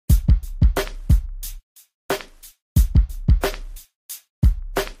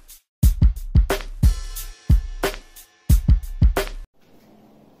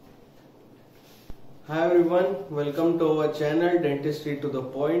Hi everyone, welcome to our channel Dentistry to the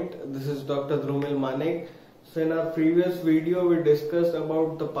Point. This is Dr. Drumil Manek. So in our previous video we discussed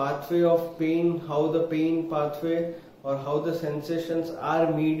about the pathway of pain, how the pain pathway or how the sensations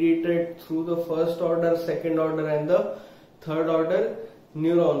are mediated through the first order, second order and the third order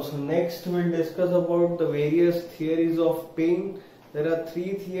neurons. So next we'll discuss about the various theories of pain. There are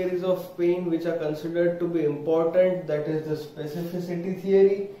three theories of pain which are considered to be important, that is the specificity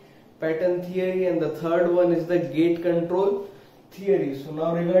theory, pattern theory, and the third one is the gate control theory. So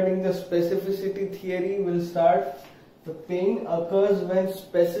now regarding the specificity theory, we'll start. The pain occurs when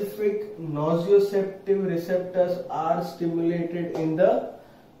specific nociceptive receptors are stimulated in the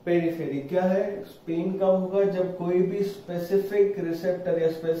periphery. क्या है pen कब होगा? जब कोई भी specific receptor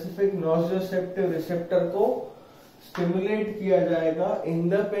या specific नोसियोसेप्टिव receptor को stimulate किया जाएगा इन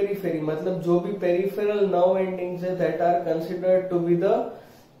द पेरिफेरी, मतलब जो भी पेरिफेरल नर्व एंडिंग्स है that are considered to be the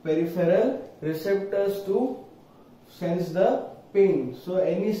peripheral receptors to sense the pain. So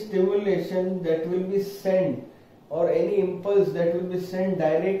any stimulation that will be sent or any impulse that will be sent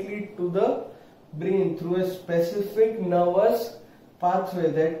directly to the brain through a specific nervous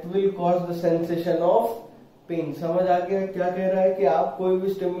pathway that will cause the sensation of pain. समझ आ गया क्या कह रहा है कि आप कोई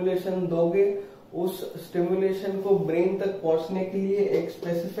भी स्टिमुलेशन दोगे, उस स्टिमुलेशन को ब्रेन तक पहुंचने के लिए एक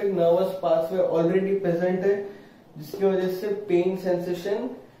specific nervous pathway already present है जिसकी वजह से पेन सेंसेशन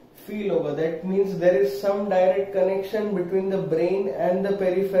फील होगा. That means there is some direct connection between the brain and the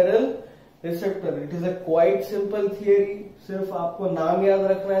peripheral receptor. It is a quite simple theory. सिर्फ आपको नाम याद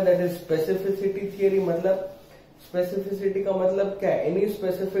रखना है, दैट इज स्पेसिफिसिटी थियरी. मतलब स्पेसिफिसिटी का मतलब क्या है? Any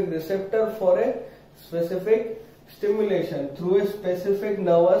specific receptor for a specific stimulation through a specific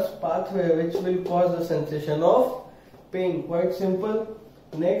nervous pathway which will cause the sensation of pain. Quite simple.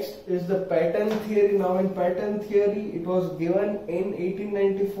 Next is the pattern theory. Now in pattern theory, it was given in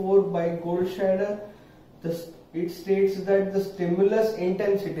 1894 by Goldschneider. It states that the stimulus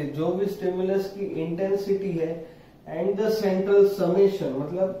intensity, जो भी stimulus की intensity है, and the central summation,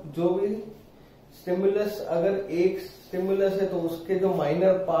 मतलब जो भी stimulus, अगर एक stimulus है तो उसके जो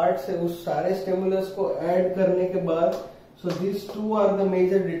माइनर पार्ट्स है उस सारे स्टिमुलस को ऐड करने के बाद, so this to are the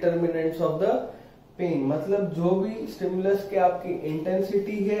major determinants of the pen. मतलब जो भी स्टिमुलस के आपकी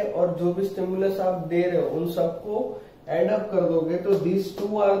इंटेंसिटी है और जो भी स्टिमुलस आप दे रहे हो उन सबको एड अप कर दोगे तो this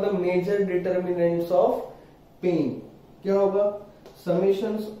to are the major determinants of pen. क्या होगा?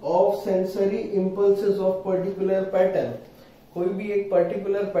 Summations of sensory impulses of particular pattern. कोई भी एक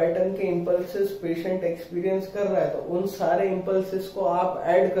पर्टिकुलर पैटर्न के इंपल्सेस पेशेंट एक्सपीरियंस कर रहा है तो उन सारे इंपल्सेस को आप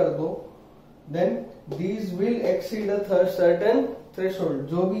ऐड कर दो, then these will exceed a certain threshold.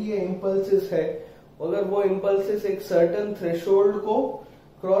 जो भी ये इंपल्सेस है, अगर वो इंपल्सेस एक सर्टेन थ्रेशोल्ड को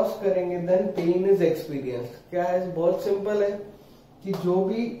क्रॉस करेंगे देन पेन इज एक्सपीरियंस. क्या है? बहुत सिंपल है कि जो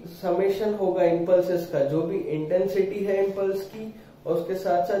भी समेशन होगा इंपल्सेस का, जो भी इंटेंसिटी है इंपल्स की और उसके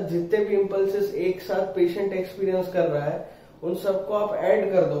साथ साथ जितने भी इंपल्सेस एक साथ पेशेंट एक्सपीरियंस कर रहा है उन सबको आप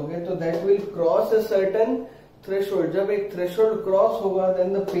ऐड कर दोगे तो that will cross a certain threshold. जब एक थ्रेशोल्ड क्रॉस होगा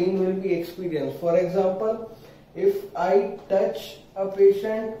then the pen will be experience. For example, if I touch a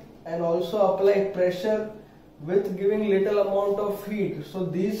patient and also apply pressure with giving little amount of heat, so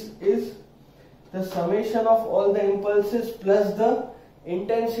this is the summation of all the impulses plus the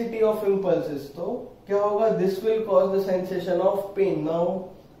intensity of impulses. तो क्या होगा? This will cause the sensation of pain. Now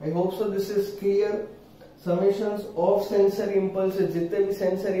I hope so this is clear. Summations of sensory impulses, जितने भी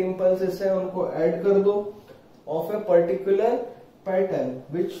sensory impulses है उनको add कर दो of a particular pattern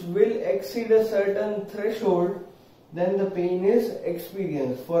which will exceed a certain threshold, then the pain is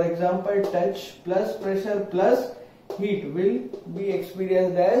experienced. For example, touch plus pressure plus heat will be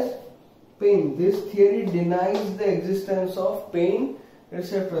experienced as pain. This theory denies the existence of pain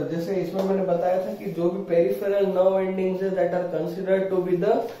receptor. जैसे इसमें मैंने बताया था कि जो भी peripheral nerve endings है that are considered to be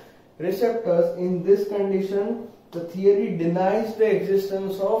the receptors, in this condition the theory denies the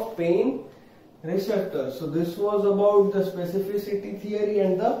existence of pain receptors. So this was about the specificity theory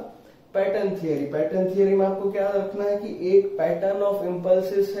and the pattern theory. Pattern theory में आपको क्या रखना है कि एक pattern of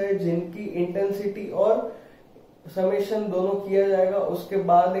impulses है जिनकी intensity और समेशन दोनों किया जाएगा, उसके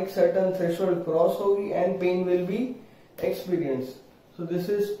बाद एक सर्टेन थ्रेशोल्ड क्रॉस होगी and pen will be experience. So this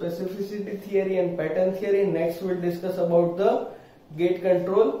is specificity theory and pattern theory. Next will discuss about the gate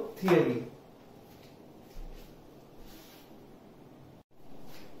control theory.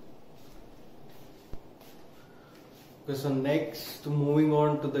 Okay, so next moving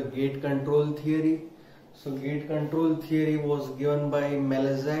on to the gate control theory. So gate control theory was given by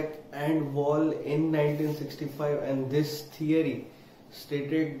Melzack and Wall in 1965, and this theory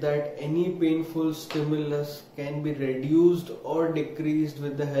stated that any painful stimulus can be reduced or decreased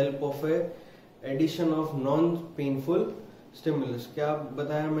with the help of a addition of non painful stimulus. क्या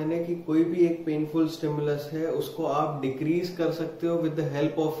बताया मैंने कि कोई भी एक painful stimulus है उसको आप डिक्रीज कर सकते हो with the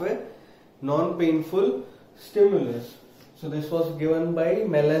help of a non painful stimulus. So this was given by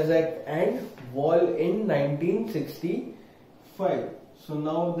Melazek and Wall in 1965. So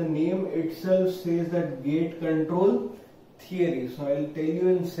now the name itself says that gate control theory. So I'll tell you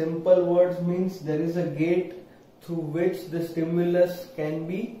in simple words, means there is a gate through which the stimulus can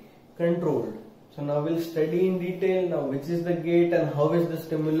be controlled. So now we'll study in detail now which is the gate and how is the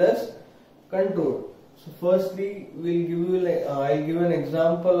stimulus controlled. So firstly we'll give you I'll give you an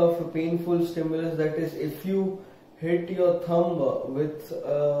example of a painful stimulus, that is if you hit your thumb with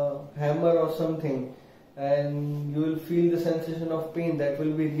a hammer or something and you will feel the sensation of pain, that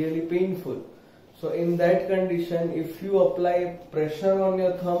will be really painful. So in that condition, if you apply pressure on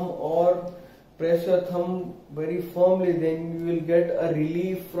your thumb or press your thumb very firmly, then you will get a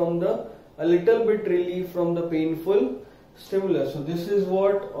little bit relief from the painful stimulus. So this is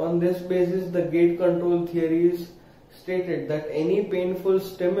what, on this basis, the gate control theory is stated, that any painful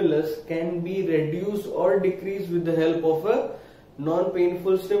stimulus can be reduced or decreased with the help of a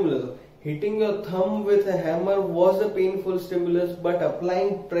non-painful stimulus. Hitting your thumb with a hammer was a painful stimulus, but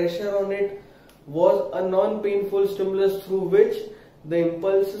applying pressure on it was a non-painful stimulus through which the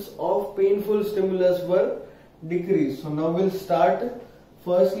impulses of painful stimulus were decreased. So now we'll start.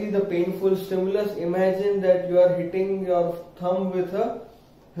 Firstly, the painful stimulus. Imagine that you are hitting your thumb with a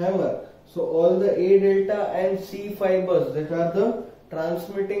hammer. So all the A delta and C fibers, that are the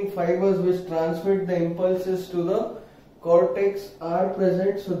transmitting fibers which transmit the impulses to the cortex, are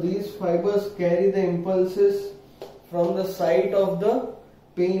present. So these fibers carry the impulses from the site of the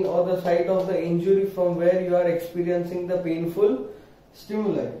pain or the site of the injury from where you are experiencing the painful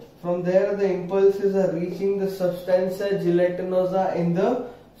stimuli. From there the impulses are reaching the substantia gelatinosa in the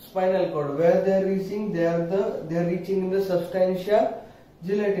spinal cord. Where they are reaching? They are reaching in the substantia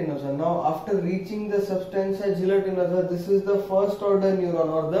gelatinosa. Now after reaching the substantia gelatinosa, this is the first order neuron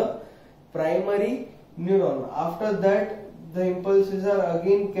or the primary neuron. After that the impulses are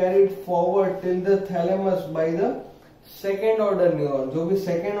again carried forward till the thalamus by the second order neuron. जो भी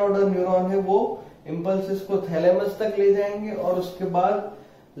second order neuron है वो impulses को thalamus तक ले जाएंगे और उसके बाद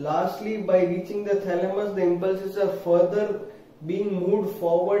lastly by reaching the thalamus the impulses are further being moved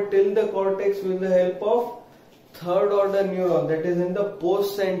forward till the cortex with the help of third order neuron, that is in the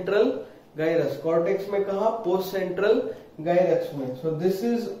post central gyrus. Cortex में कहा? Post central gyrus में. So this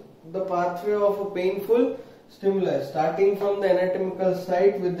is the pathway of a painful stimulus starting from the anatomical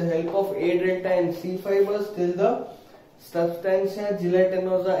site with the help of A delta and C fibers till the substantia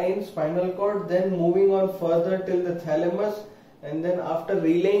gelatinosa in spinal cord, then moving on further till the thalamus, and then after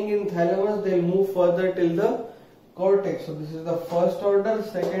relaying in thalamus they'll move further till the cortex. So this is the first order,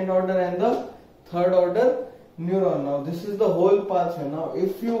 second order and the third order neuron. Now this is the whole pathway. Now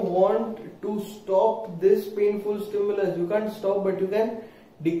if you want to stop this painful stimulus, you can't stop but you can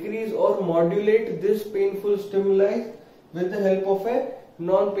decrease or modulate this painful stimuli with the help of a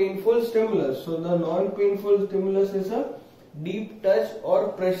non-painful stimulus. So the non-painful stimulus is a deep touch or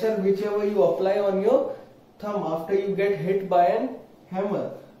pressure whichever you apply on your thumb after you get hit by an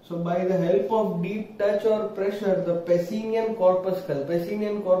hammer. So by the help of deep touch or pressure, the Pacinian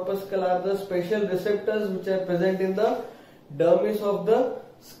corpuscle are the special receptors which are present in the dermis of the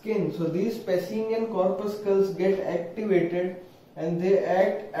skin. So these Pacinian corpuscles get activated and they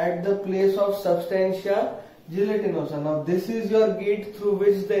act at the place of substantia gelatinosa. Now this is your gate through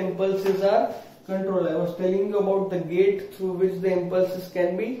which the impulses are controlled. I was telling you about the gate through which the impulses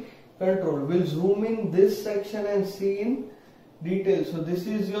can be controlled. We'll zoom in this section and see in detail. So this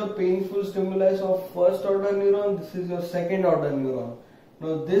is your painful stimulus of first order neuron, this is your second order neuron.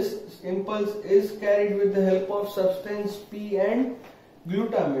 Now this impulse is carried with the help of substance P and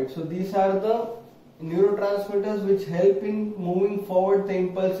glutamate. So these are the neurotransmitters which help in moving forward the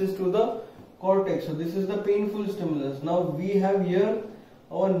impulses to the cortex. So this is the painful stimulus. Now we have here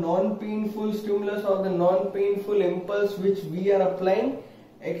our non-painful stimulus or the non-painful impulse which we are applying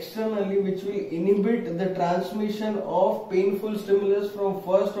externally, which will inhibit the transmission of painful stimulus from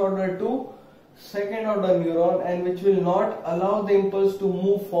first order to second order neuron and which will not allow the impulse to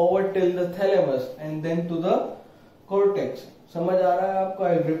move forward till the thalamus and then to the cortex. समझ आ रहा है आपको?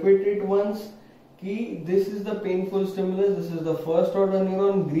 I'll repeat it once कि this is the painful stimulus, this is the first order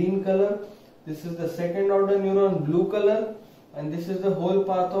neuron green color, this is the second order neuron blue color, and this is the whole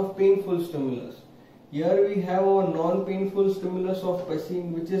path of painful stimulus. Here we have our non-painful stimulus of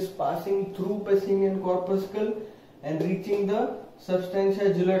Pacinian, which is passing through Pacinian corpuscle and reaching the substantia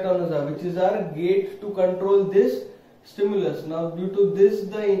gelatinosa, which is our gate to control this stimulus. Now due to this,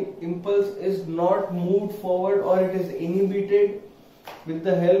 the impulse is not moved forward or it is inhibited with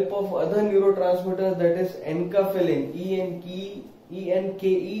the help of other neurotransmitters, that is enkephalin,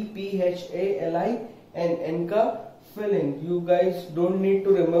 ENKEPHALI and enkephalin. You guys don't need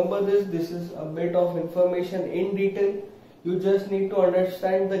to remember this. This is a bit of information in detail. You just need to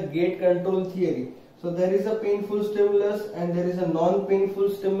understand the gate control theory. So there is a painful stimulus and there is a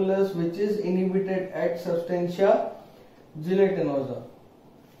non-painful stimulus which is inhibited at substantia gelatinosa.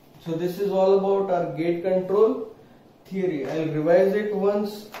 So this is all about our gate control theory. I'll revise it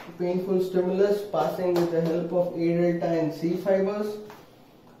once. Painful stimulus passing with the help of A delta and C fibers,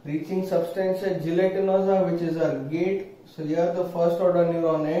 reaching substantia gelatinosa, which is our gate. So here the first order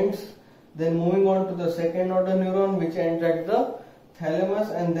neuron ends, then moving on to the second order neuron which ends at the thalamus,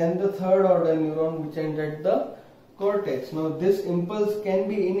 and then the third order neuron which ends at the cortex. Now this impulse can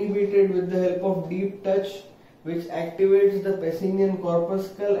be inhibited with the help of deep touch, which activates the Pacinian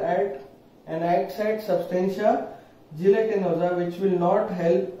corpuscle and acts at substantia gelatinosa, which will not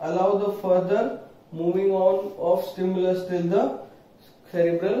allow the further moving on of stimulus till the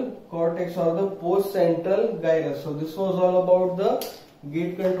cerebral cortex or the postcentral gyrus. So this was all about the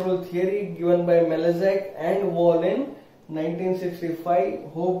gate control theory given by Melezek and Wall in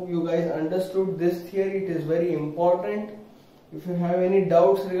 1965. Hope you guys understood this theory. It is very important. If you have any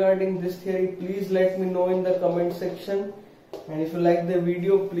doubts regarding this theory, please let me know in the comment section. And if you like the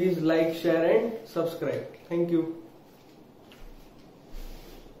video, please like, share and subscribe. Thank you.